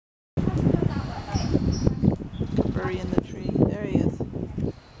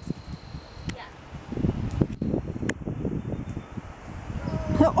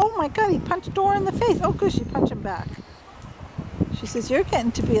Oh my God, he punched Dora in the face. Oh good, she punched him back. She says, you're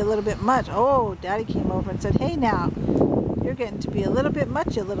getting to be a little bit much. Oh, Daddy came over and said, hey now, you're getting to be a little bit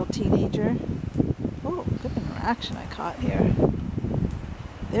much, you little teenager. Oh, good interaction I caught here.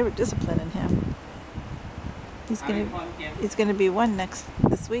 They were disciplining him. He's gonna be one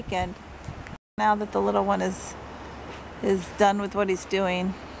this weekend. Now that the little one is done with what he's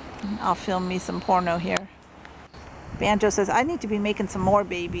doing, I'll film me some porno here. Banjo says, I need to be making some more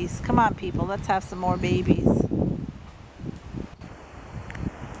babies. Come on, people, let's have some more babies.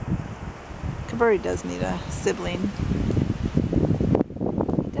 Kaburi does need a sibling.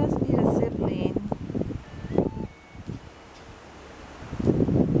 He does need a sibling.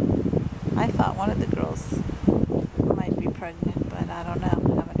 I thought one of the girls